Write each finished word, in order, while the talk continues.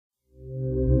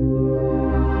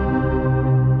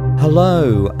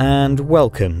Hello and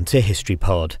welcome to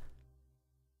HistoryPod.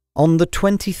 On the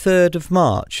 23rd of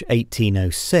March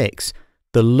 1806,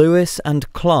 the Lewis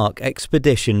and Clark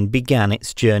expedition began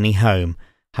its journey home,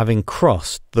 having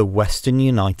crossed the western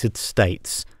United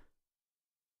States.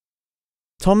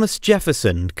 Thomas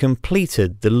Jefferson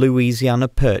completed the Louisiana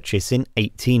Purchase in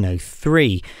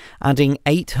 1803, adding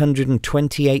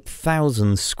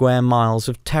 828,000 square miles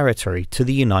of territory to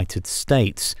the United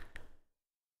States.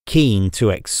 Keen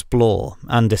to explore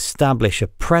and establish a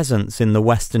presence in the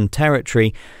Western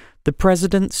Territory, the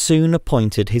President soon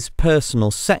appointed his personal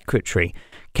secretary,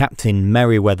 Captain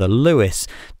Meriwether Lewis,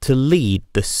 to lead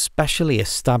the specially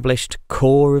established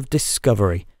Corps of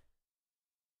Discovery.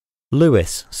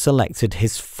 Lewis selected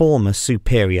his former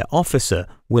superior officer,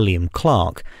 William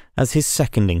Clark, as his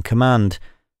second-in-command.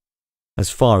 As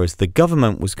far as the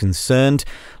government was concerned,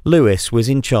 Lewis was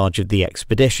in charge of the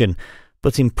expedition,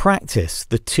 but in practice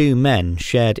the two men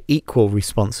shared equal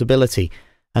responsibility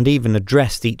and even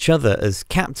addressed each other as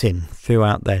captain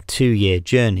throughout their 2-year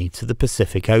journey to the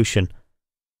Pacific Ocean.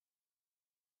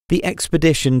 The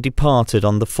expedition departed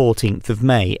on the 14th of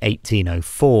May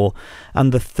 1804,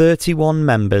 and the 31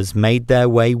 members made their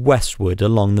way westward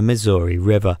along the Missouri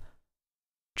River.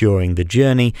 During the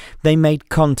journey, they made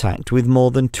contact with more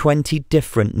than 20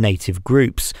 different native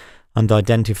groups and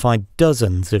identified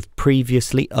dozens of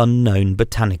previously unknown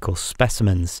botanical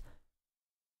specimens.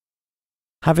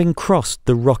 Having crossed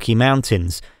the Rocky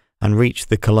Mountains and reached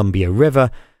the Columbia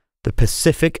River, the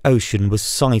Pacific Ocean was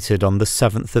sighted on the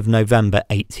 7th of November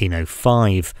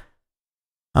 1805.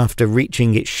 After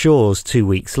reaching its shores 2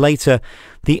 weeks later,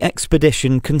 the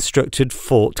expedition constructed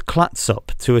Fort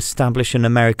Clatsop to establish an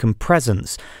American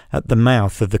presence at the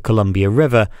mouth of the Columbia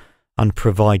River and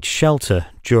provide shelter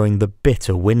during the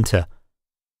bitter winter.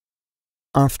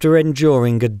 After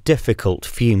enduring a difficult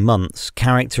few months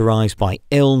characterized by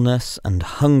illness and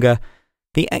hunger,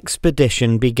 the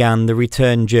expedition began the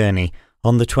return journey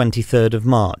on the 23rd of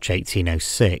March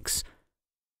 1806.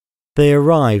 They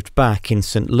arrived back in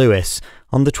St. Louis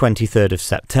on the 23rd of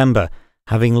September,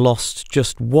 having lost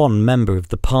just one member of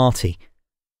the party.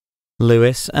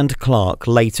 Lewis and Clark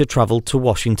later travelled to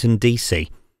Washington, D.C.,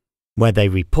 where they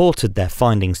reported their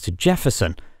findings to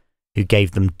Jefferson, who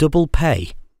gave them double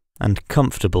pay and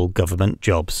comfortable government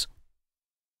jobs.